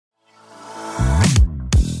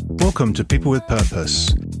Welcome to People with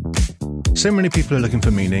Purpose. So many people are looking for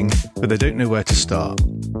meaning, but they don't know where to start.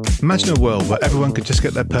 Imagine a world where everyone could just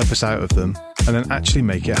get their purpose out of them and then actually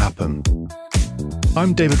make it happen.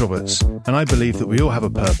 I'm David Roberts, and I believe that we all have a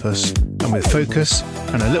purpose, and with focus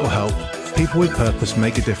and a little help, people with purpose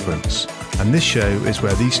make a difference. And this show is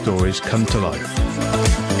where these stories come to life.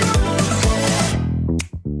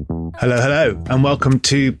 Hello, and welcome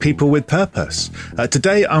to People with Purpose.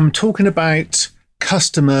 Today I'm talking about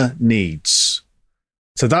customer needs.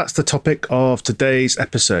 So that's the topic of today's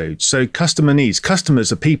episode. So customer needs.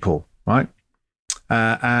 Customers are people, right?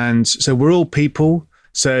 And so we're all people.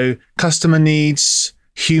 So customer needs,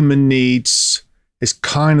 human needs is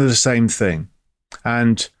kind of the same thing.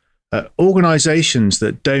 And organizations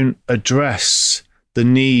that don't address the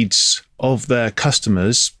needs of their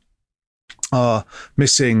customers are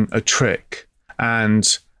missing a trick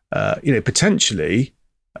and, potentially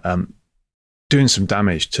doing some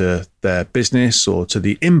damage to their business or to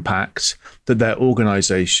the impact that their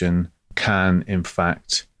organization can, in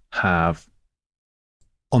fact, have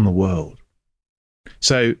on the world.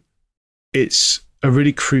 So it's a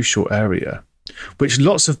really crucial area, which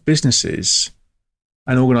lots of businesses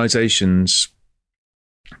and organizations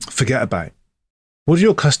forget about. What do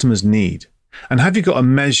your customers need? And have you got a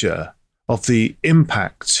measure of the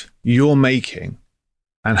impact you're making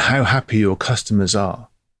and how happy your customers are?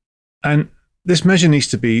 And this measure needs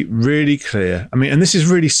to be really clear. I mean, and this is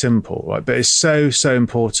really simple, right? But it's so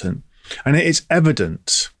important. And it is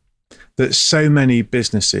evident that so many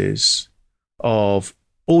businesses of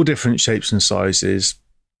all different shapes and sizes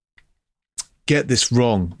get this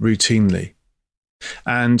wrong routinely.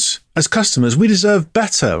 And as customers, we deserve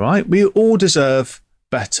better, right? We all deserve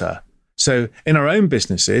better. So in our own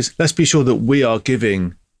businesses, let's be sure that we are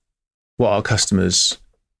giving what our customers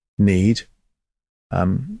need.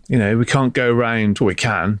 We can't go around, or we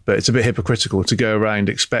can, but it's a bit hypocritical to go around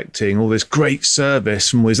expecting all this great service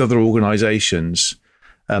from these other organizations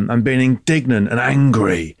and being indignant and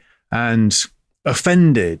angry and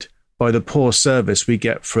offended by the poor service we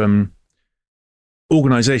get from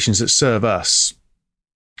organizations that serve us.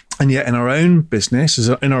 And yet in our own business,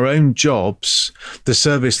 in our own jobs, the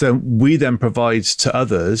service that we then provide to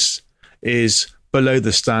others is below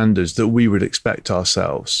the standards that we would expect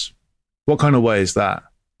ourselves. What kind of way is that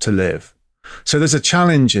to live? So there's a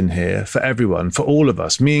challenge in here for everyone, for all of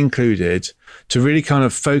us, me included, to really kind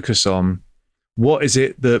of focus on what is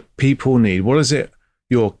it that people need? What is it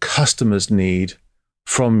your customers need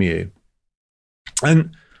from you?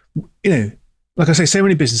 And, like I say, so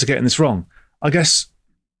many businesses are getting this wrong. I guess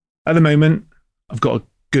at the moment, I've got a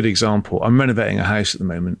good example. I'm renovating a house at the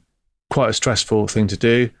moment. Quite a stressful thing to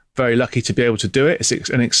do. Very lucky to be able to do it. It's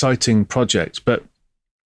an exciting project, but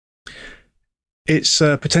it's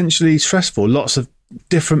potentially stressful. Lots of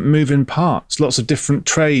different moving parts, lots of different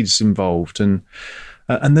trades involved, and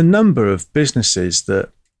the number of businesses that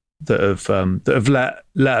have let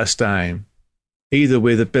us down, either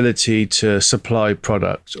with ability to supply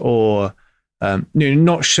product or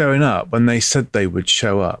not showing up when they said they would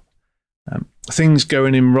show up. Things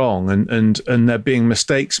going in wrong and there being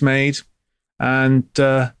mistakes made, and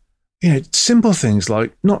simple things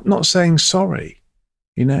like not saying sorry.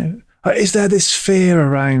 Is there this fear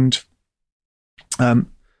around,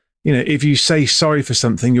 if you say sorry for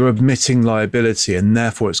something, you're admitting liability and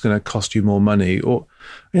therefore it's going to cost you more money? Or,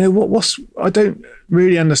 I don't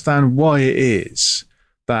really understand why it is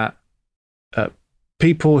that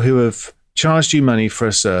people who have charged you money for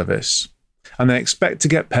a service and they expect to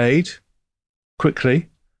get paid quickly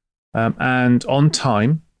and on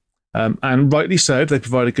time, and rightly so if they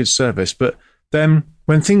provide a good service, but then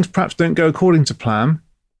when things perhaps don't go according to plan,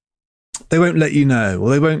 they won't let you know,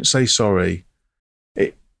 or they won't say sorry.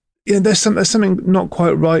 There's something not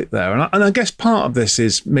quite right there, and I guess part of this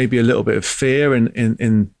is maybe a little bit of fear,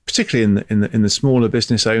 in particularly in the smaller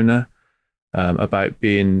business owner, about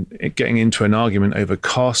getting into an argument over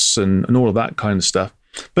costs and all of that kind of stuff.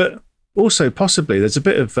 But also possibly there's a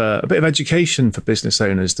bit of education for business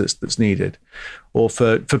owners that's needed, or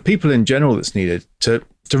for people in general that's needed to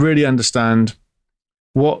really understand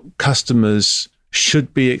what customers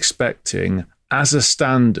should be expecting as a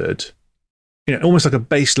standard, almost like a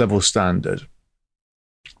base level standard.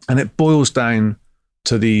 And it boils down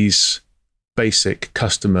to these basic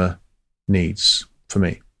customer needs for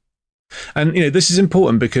me. And, this is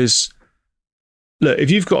important because, look,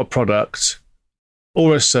 if you've got a product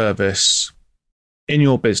or a service in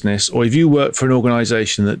your business, or if you work for an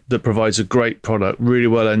organization that provides a great product, really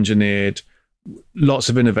well engineered, lots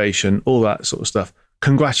of innovation, all that sort of stuff,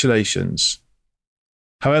 congratulations.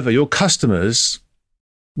 However, your customers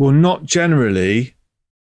will not generally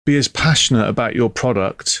be as passionate about your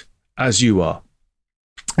product as you are.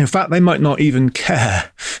 In fact, they might not even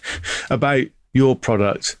care about your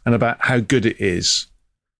product and about how good it is,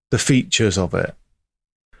 the features of it.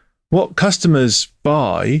 What customers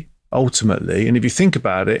buy ultimately, and if you think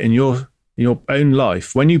about it in your own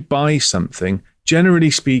life, when you buy something,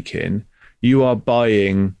 generally speaking, you are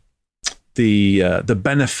buying the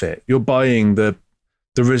benefit. You're buying the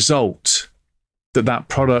result that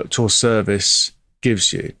product or service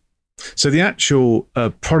gives you. So the actual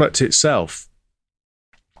product itself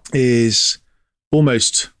is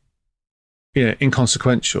almost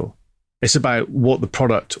inconsequential. It's about what the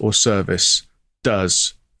product or service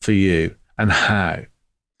does for you and how.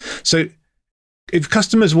 So if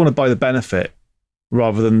customers want to buy the benefit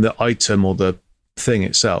rather than the item or the thing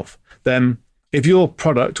itself, then if your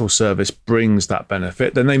product or service brings that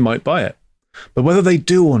benefit, then they might buy it. But whether they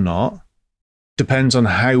do or not depends on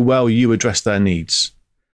how well you address their needs.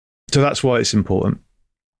 So that's why it's important.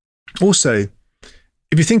 Also,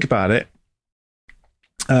 if you think about it,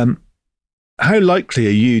 how likely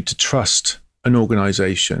are you to trust an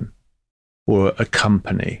organization or a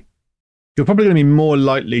company? You're probably going to be more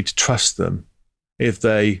likely to trust them if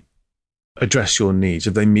they address your needs,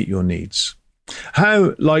 if they meet your needs.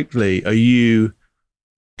 How likely are you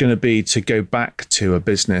going to be to go back to a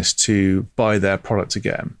business to buy their product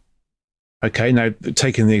again? Okay, now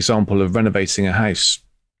taking the example of renovating a house,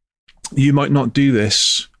 you might not do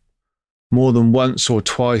this more than once or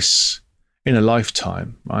twice in a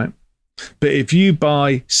lifetime, right? But if you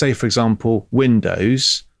buy, say, for example,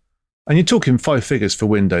 windows, and you're talking 5 figures for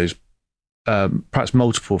windows, perhaps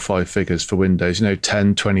multiple 5 figures for windows,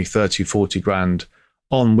 10, 20, 30, 40 grand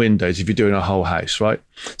on windows if you're doing a whole house, right?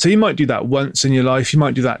 So you might do that once in your life, you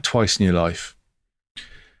might do that twice in your life.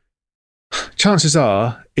 Chances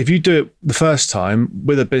are, if you do it the first time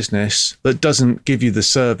with a business that doesn't give you the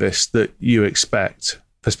service that you expect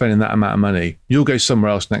for spending that amount of money, you'll go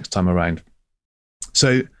somewhere else next time around.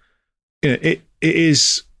 So it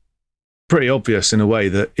is pretty obvious in a way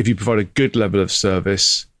that if you provide a good level of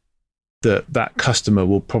service, that customer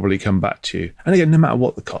will probably come back to you. And again, no matter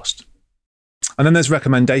what the cost. And then there's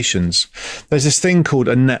recommendations. There's this thing called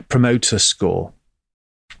a Net Promoter Score.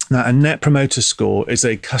 Now, a Net Promoter Score is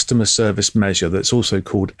a customer service measure that's also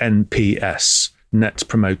called NPS, Net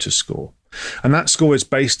Promoter Score. And that score is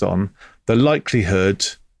based on the likelihood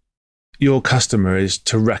your customer is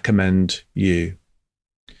to recommend you.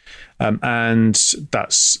 And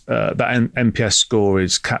that's that NPS score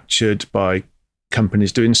is captured by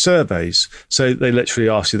companies doing surveys. So they literally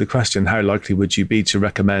ask you the question, how likely would you be to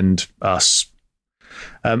recommend us?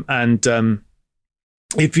 If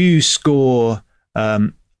you score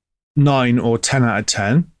 9 or 10 out of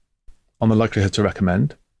 10 on the likelihood to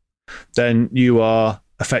recommend, then you are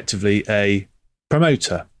effectively a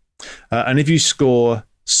promoter. And if you score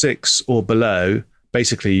 6 or below,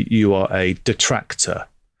 basically you are a detractor.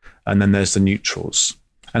 And then there's the neutrals.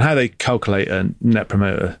 And how they calculate a Net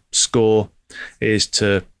Promoter Score is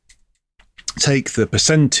to take the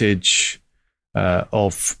percentage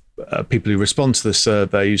of people who respond to the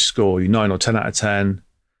survey who score you 9 or 10 out of 10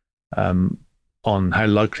 on how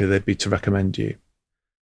likely they'd be to recommend you.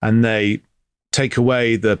 And they take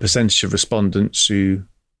away the percentage of respondents who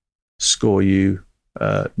score you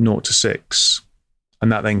 0 to 6.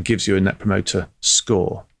 And that then gives you a Net Promoter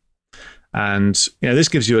Score. And this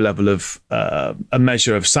gives you a level of a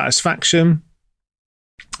measure of satisfaction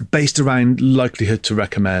based around likelihood to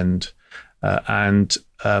recommend. And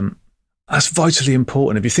that's vitally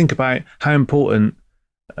important. If you think about how important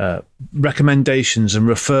recommendations and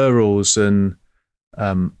referrals and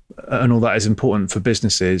all that is important for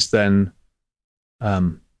businesses, then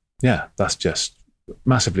that's just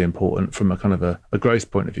massively important from a kind of a growth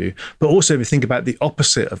point of view. But also if you think about the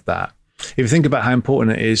opposite of that, if you think about how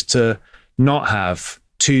important it is to not have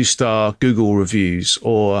 2-star Google reviews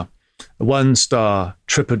or 1-star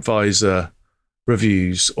TripAdvisor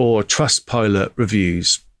reviews or Trustpilot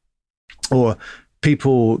reviews, or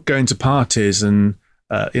people going to parties and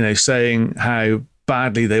saying how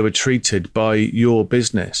badly they were treated by your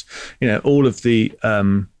business. All of the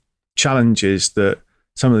challenges that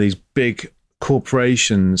some of these big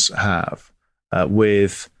corporations have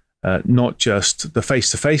with not just the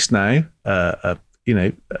face-to-face now,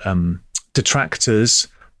 detractors,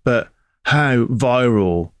 but how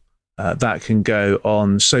viral that can go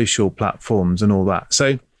on social platforms and all that.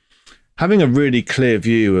 So having a really clear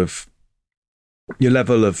view of your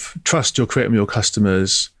level of trust you're creating with your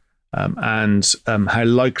customers and how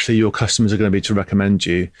likely your customers are going to be to recommend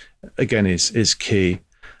you, again, is key.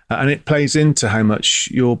 And it plays into how much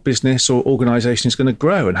your business or organization is going to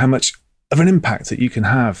grow and how much of an impact that you can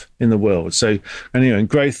have in the world. So, and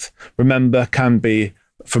growth, remember, can be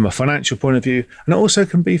from a financial point of view, and it also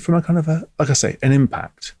can be from a kind of like I say, an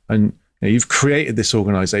impact. And you've created this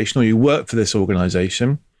organization, or you work for this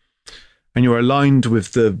organization, and you're aligned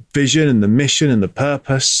with the vision and the mission and the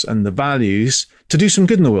purpose and the values to do some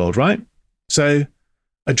good in the world, right? So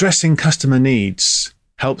addressing customer needs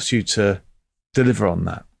helps you to deliver on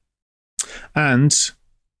that. And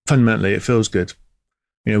fundamentally, it feels good.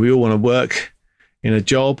 We all want to work in a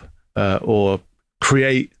job or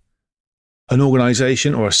create an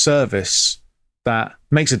organization or a service that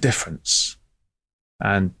makes a difference.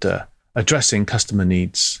 And addressing customer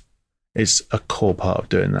needs is a core part of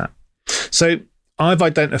doing that. So I've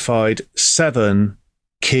identified 7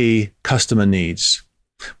 key customer needs,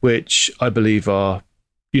 which I believe are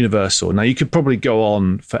universal. Now, you could probably go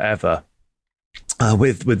on forever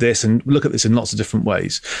with this and look at this in lots of different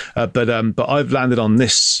ways. But I've landed on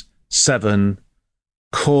this 7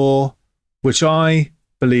 core, which I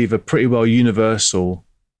believe are pretty well universal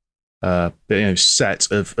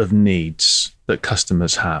set of needs that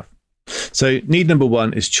customers have. So need number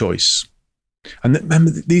 1 is choice. And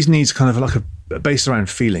remember, these needs kind of like based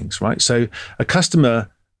around feelings, right? So a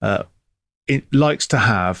customer it likes to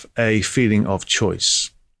have a feeling of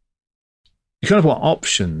choice. You kind of want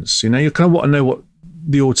options, you kind of want to know what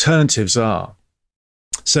the alternatives are.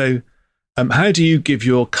 So how do you give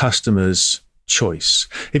your customers choice?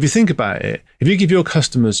 If you think about it, if you give your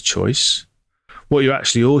customers choice, what you're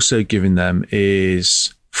actually also giving them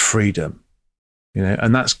is freedom,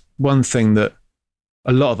 and that's one thing that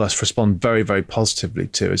a lot of us respond very, very positively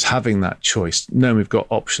to, is having that choice, knowing we've got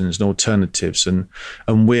options and alternatives, and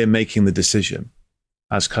we're making the decision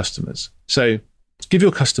as customers. So give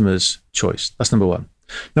your customers choice. That's number 1.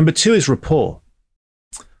 Number 2 is rapport.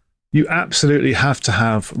 You absolutely have to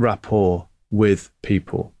have rapport with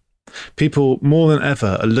people. People more than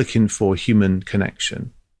ever are looking for human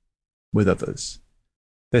connection with others.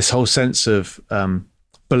 This whole sense of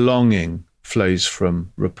belonging flows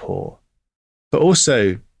from rapport. But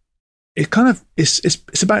also,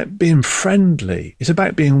 it's about being friendly. It's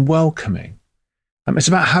about being welcoming. It's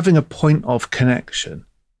about having a point of connection.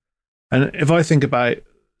 And if I think about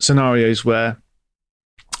scenarios where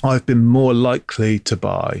I've been more likely to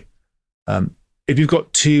buy, if you've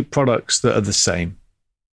got 2 products that are the same,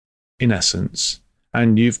 in essence,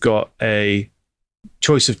 and you've got a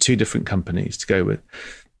choice of 2 different companies to go with,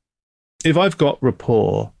 if I've got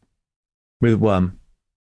rapport with one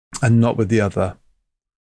and not with the other,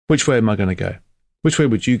 which way am I going to go? Which way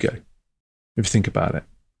would you go if you think about it?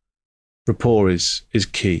 Rapport is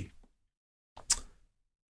key.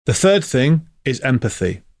 The third thing is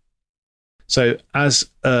empathy. So as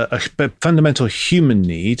a fundamental human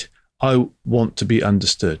need, I want to be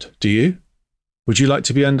understood. Do you? Would you like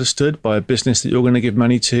to be understood by a business that you're going to give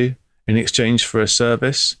money to in exchange for a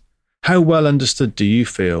service? How well understood do you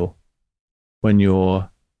feel when you're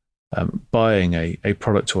buying a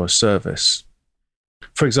product or a service?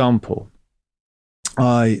 For example,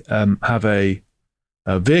 I have a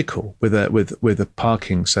vehicle with a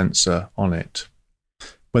parking sensor on it.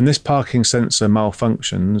 When this parking sensor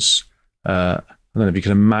malfunctions, I don't know if you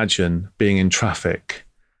can imagine being in traffic,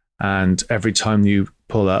 and every time you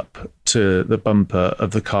pull up to the bumper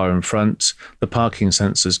of the car in front, the parking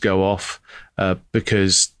sensors go off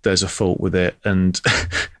because there's a fault with it, and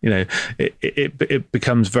it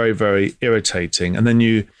becomes very, very irritating. And then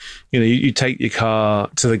you take your car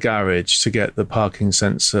to the garage to get the parking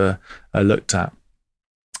sensor looked at,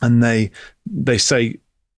 and they say,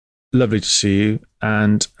 "Lovely to see you,"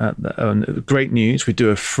 and great news, we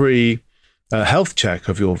do a free health check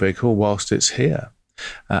of your vehicle whilst it's here.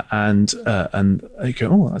 And you go,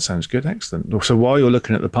 "Oh, that sounds good, excellent." So while you're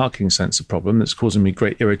looking at the parking sensor problem that's causing me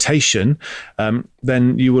great irritation,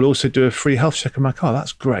 then you will also do a free health check of my car.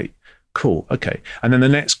 That's great, cool, okay. And then the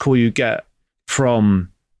next call you get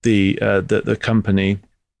from the company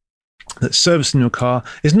that's servicing your car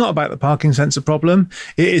is not about the parking sensor problem.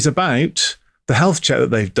 It is about the health check that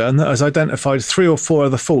they've done that has identified 3 or 4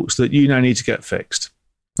 other faults that you now need to get fixed.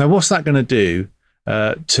 Now, what's that going to do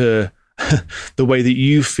to the way that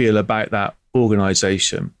you feel about that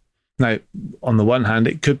organization? Now, on the one hand,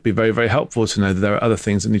 it could be very, very helpful to know that there are other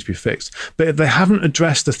things that need to be fixed. But if they haven't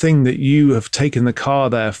addressed the thing that you have taken the car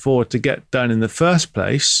there for to get done in the first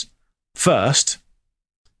place first,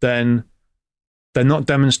 then they're not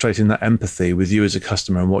demonstrating that empathy with you as a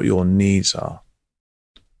customer and what your needs are.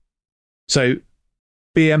 So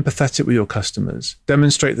be empathetic with your customers.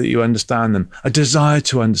 Demonstrate that you understand them, a desire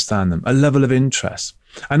to understand them, a level of interest.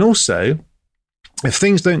 And also, if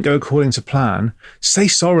things don't go according to plan, say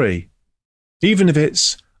sorry. Even if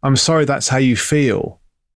it's I'm sorry that's how you feel.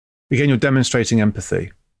 Again, you're demonstrating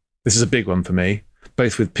empathy. This is a big one for me,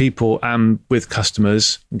 both with people and with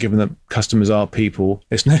customers. Given that customers are people,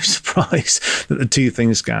 it's no surprise that the two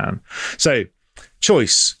things can. So,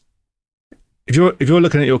 choice. If you're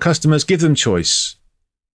looking at your customers, give them choice.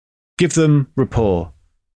 Give them rapport.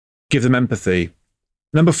 Give them empathy.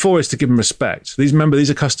 Number 4 is to give them respect. Remember, these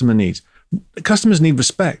are customer needs. Customers need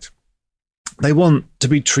respect. They want to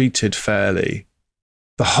be treated fairly.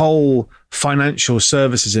 The whole financial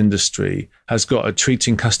services industry has got a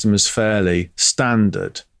treating customers fairly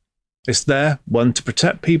standard. It's there, one, to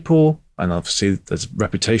protect people, and obviously there's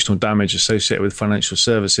reputational damage associated with financial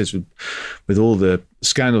services with all the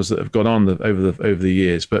scandals that have gone on over the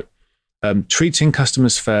years. But treating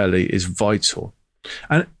customers fairly is vital.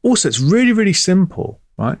 And also, it's really, really simple,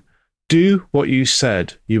 right? Do what you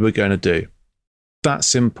said you were going to do. That's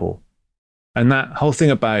simple. And that whole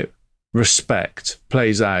thing about respect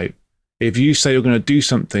plays out. If you say you're going to do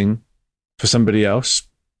something for somebody else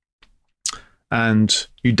and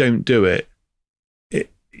you don't do it,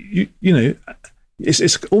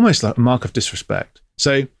 it's almost like a mark of disrespect.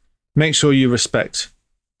 So make sure you respect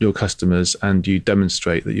your customers and you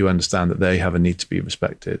demonstrate that you understand that they have a need to be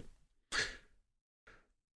respected.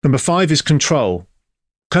 Number 5 is control.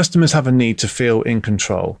 Customers have a need to feel in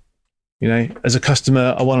control. As a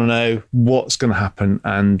customer, I want to know what's going to happen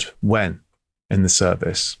and when in the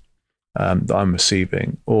service that I'm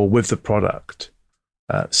receiving or with the product.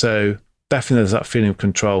 So definitely there's that feeling of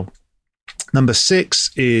control. Number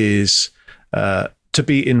 6 is to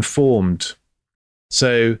be informed.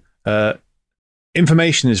 So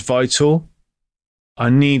information is vital. I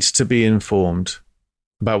need to be informed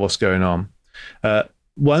about what's going on.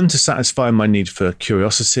 1, to satisfy my need for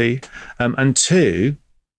curiosity. And 2,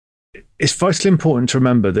 it's vitally important to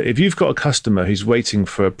remember that if you've got a customer who's waiting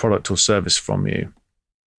for a product or service from you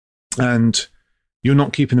and you're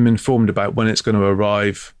not keeping them informed about when it's going to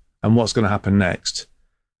arrive and what's going to happen next,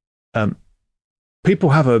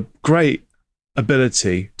 people have a great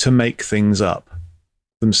ability to make things up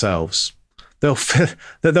themselves. They'll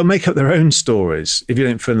make up their own stories if you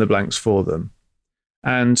don't fill in the blanks for them.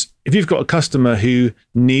 And if you've got a customer who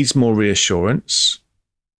needs more reassurance,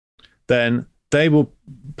 then they will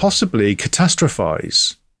possibly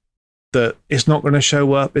catastrophize that it's not going to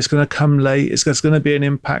show up, it's going to come late, it's going to be an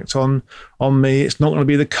impact on me, it's not going to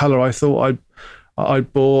be the color I thought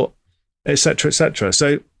I'd bought, etc., etc.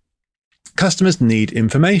 So customers need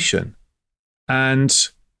information. And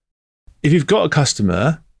if you've got a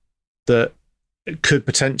customer that could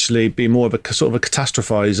potentially be more of a sort of a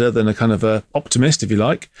catastrophizer than a kind of a optimist, if you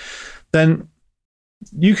like, then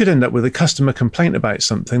you could end up with a customer complaint about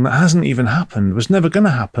something that hasn't even happened, was never going to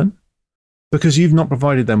happen, because you've not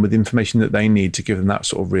provided them with the information that they need to give them that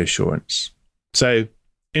sort of reassurance. So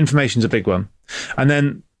information is a big one. And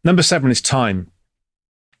then number 7 is time.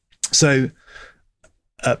 So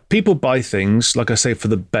people buy things, like I say, for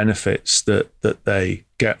the benefits that they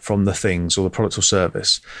get from the things or the product or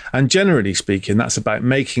service. And generally speaking, that's about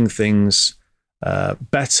making things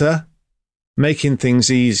better, making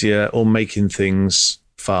things easier, or making things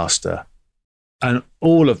faster. And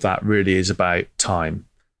all of that really is about time.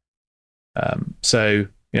 So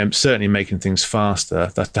certainly making things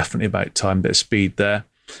faster, that's definitely about time, bit of speed there.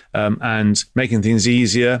 And making things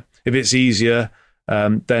easier. If it's easier,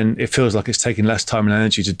 then it feels like it's taking less time and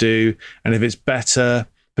energy to do. And if it's better,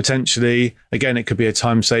 potentially, again, it could be a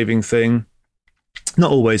time-saving thing.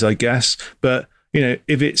 Not always, I guess, but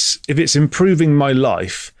if it's improving my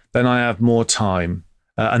life, then I have more time,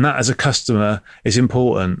 and that as a customer is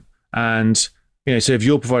important. And so if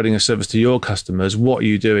you're providing a service to your customers, what are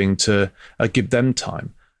you doing to give them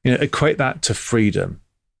time? Equate that to freedom.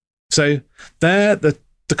 So they're the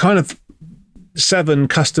kind of 7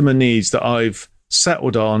 customer needs that I've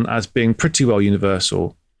settled on as being pretty well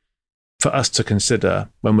universal for us to consider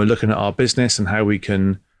when we're looking at our business and how we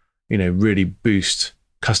can, really boost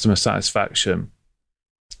customer satisfaction.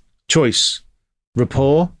 Choice,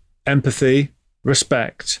 rapport, empathy,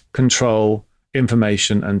 respect, control,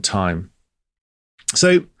 information, and time.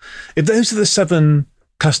 So if those are the 7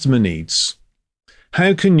 customer needs,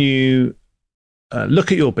 how can you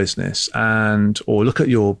look at your business or look at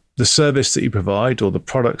the service that you provide or the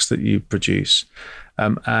products that you produce,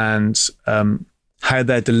 and how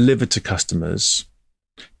they're delivered to customers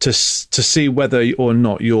to see whether or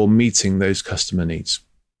not you're meeting those customer needs?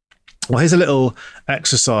 Well, here's a little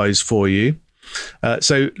exercise for you.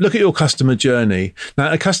 So look at your customer journey.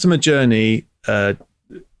 Now, a customer journey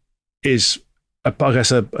is, I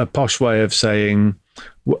guess, a posh way of saying,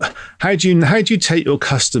 how do you take your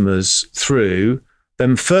customers through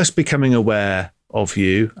them first becoming aware of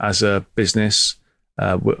you as a business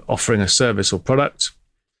offering a service or product,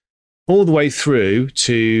 all the way through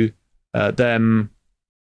to them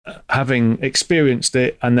having experienced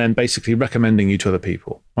it and then basically recommending you to other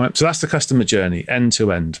people, right? So that's the customer journey, end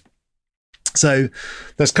to end. So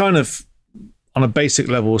there's kind of, on a basic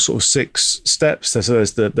level, sort of 6 steps.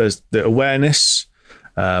 There's the awareness,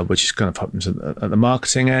 which is kind of happens at the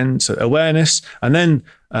marketing end. So awareness, and then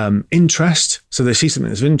interest. So they see something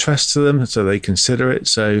that's of interest to them, so they consider it.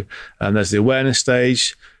 So there's the awareness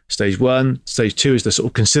stage. Stage 1. Stage 2 is the sort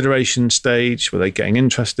of consideration stage where they're getting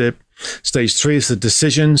interested. Stage 3 is the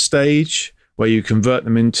decision stage where you convert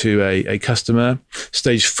them into a customer.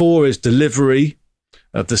 Stage 4 is delivery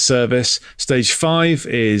of the service. Stage 5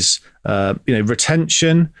 is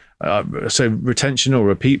retention. So retention or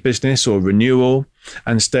repeat business or renewal.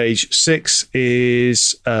 And stage 6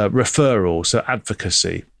 is referral, so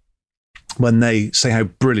advocacy, when they say how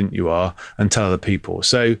brilliant you are and tell other people.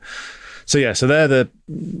 So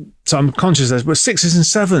I'm conscious there's 6s and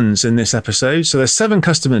 7s in this episode. So there's 7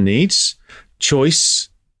 customer needs: choice,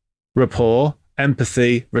 rapport,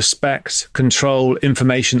 empathy, respect, control,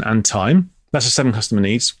 information, and time. That's the 7 customer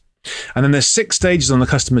needs. And then there's 6 stages on the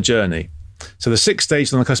customer journey. So the 6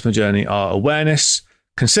 stages on the customer journey are awareness,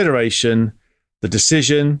 consideration, the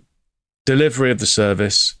decision, delivery of the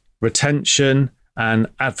service, retention, and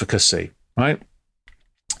advocacy, right?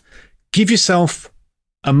 Give yourself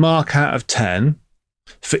a mark out of 10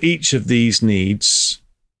 for each of these needs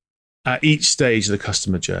at each stage of the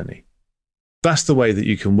customer journey. That's the way that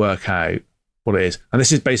you can work out what it is. And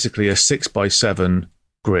this is basically a 6x7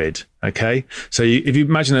 grid, okay? So if you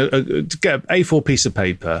imagine get an A4 piece of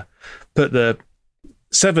paper, put the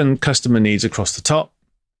 7 customer needs across the top,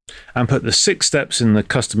 and put the 6 steps in the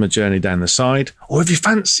customer journey down the side. Or if you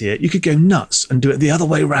fancy it, you could go nuts and do it the other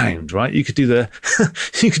way around, right? You could do the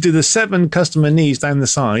 7 customer needs down the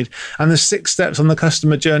side and the 6 steps on the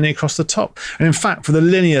customer journey across the top. And in fact, for the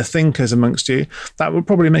linear thinkers amongst you, that would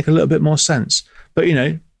probably make a little bit more sense. But,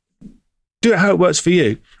 do it how it works for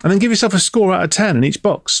you. And then give yourself a score out of 10 in each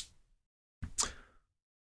box.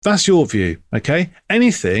 That's your view, okay?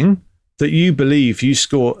 Anything that you believe you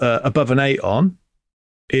score above an 8 on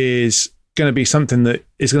is going to be something that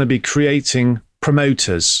is going to be creating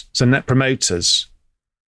promoters, so net promoters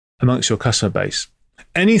amongst your customer base.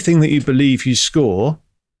 Anything that you believe you score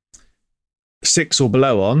 6 or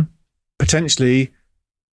below on, potentially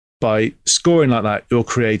by scoring like that, you're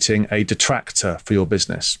creating a detractor for your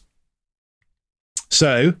business.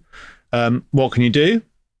 So what can you do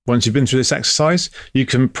once you've been through this exercise? You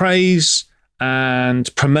can praise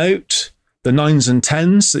and promote the 9s and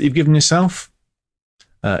 10s that you've given yourself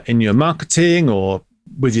in your marketing or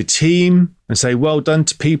with your team, and say well done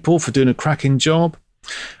to people for doing a cracking job.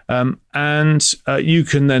 And you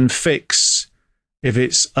can then fix if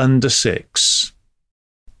it's under 6,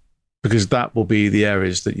 because that will be the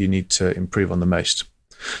areas that you need to improve on the most.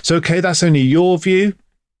 So, okay, that's only your view.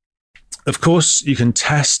 Of course, you can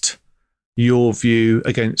test your view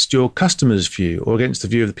against your customer's view or against the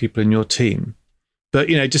view of the people in your team. But,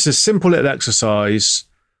 just a simple little exercise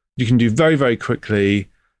you can do very, very quickly.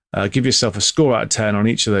 Give yourself a score out of 10 on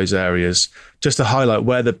each of those areas, just to highlight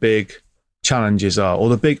where the big challenges are or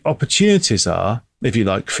the big opportunities are, if you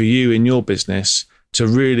like, for you in your business to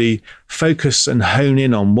really focus and hone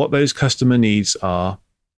in on what those customer needs are,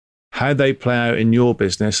 how they play out in your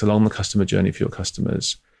business along the customer journey for your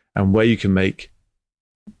customers, and where you can make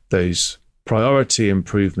those priority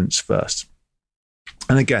improvements first.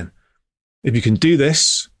 And again, if you can do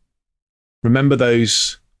this, remember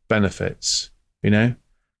those benefits.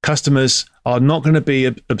 Customers are not going to be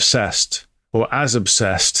obsessed or as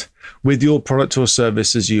obsessed with your product or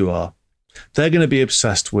service as you are. They're going to be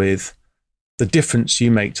obsessed with the difference you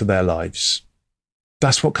make to their lives.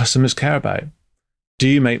 That's what customers care about. Do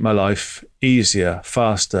you make my life easier,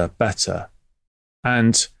 faster, better?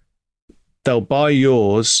 And they'll buy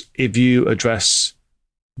yours if you address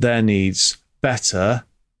their needs better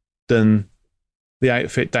than the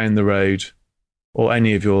outfit down the road or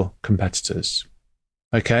any of your competitors.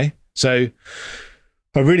 Okay, so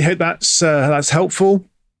I really hope that's helpful.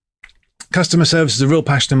 Customer service is a real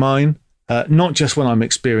passion of mine, not just when I'm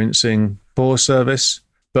experiencing poor service,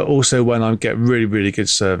 but also when I get really, really good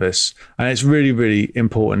service. And it's really, really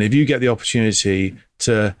important. If you get the opportunity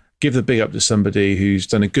to give the big up to somebody who's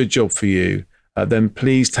done a good job for you, then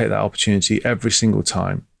please take that opportunity every single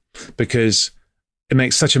time, because it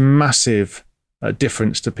makes such a massive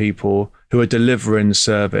difference to people who are delivering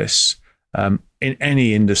service in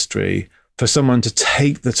any industry, for someone to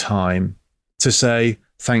take the time to say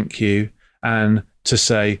thank you and to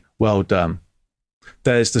say well done.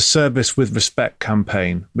 There's the Service with Respect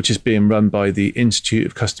campaign, which is being run by the Institute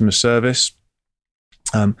of Customer Service.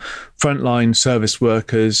 Frontline service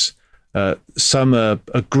workers, some are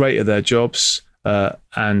great at their jobs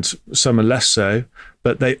and some are less so,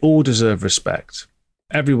 but they all deserve respect.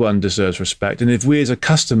 Everyone deserves respect. And if we as a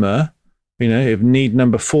customer, if need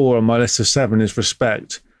number 4 on my list of 7 is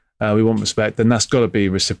respect, we want respect, then that's got to be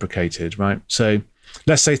reciprocated, right? So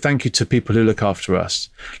let's say thank you to people who look after us.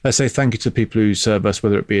 Let's say thank you to people who serve us,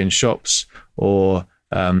 whether it be in shops or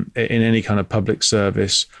in any kind of public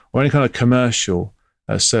service or any kind of commercial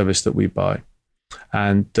service that we buy.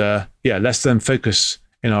 And let's then focus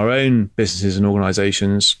in our own businesses and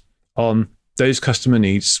organizations on those customer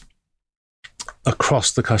needs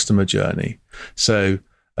across the customer journey. So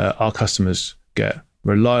our customers get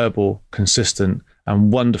reliable, consistent,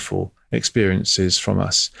 and wonderful experiences from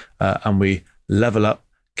us. And we level up,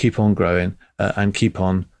 keep on growing, and keep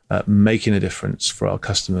on making a difference for our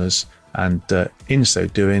customers. And in so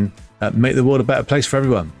doing, make the world a better place for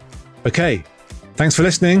everyone. Okay, thanks for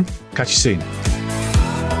listening. Catch you soon.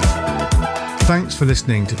 Thanks for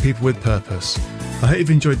listening to People with Purpose. I hope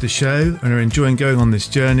you've enjoyed the show and are enjoying going on this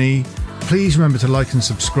journey. Please remember to like and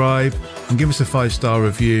subscribe and give us a 5-star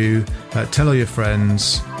review. Tell all your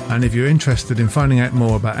friends. And if you're interested in finding out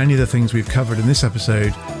more about any of the things we've covered in this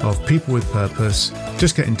episode of People with Purpose,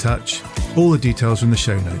 just get in touch. All the details are in the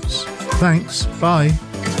show notes. Thanks. Bye.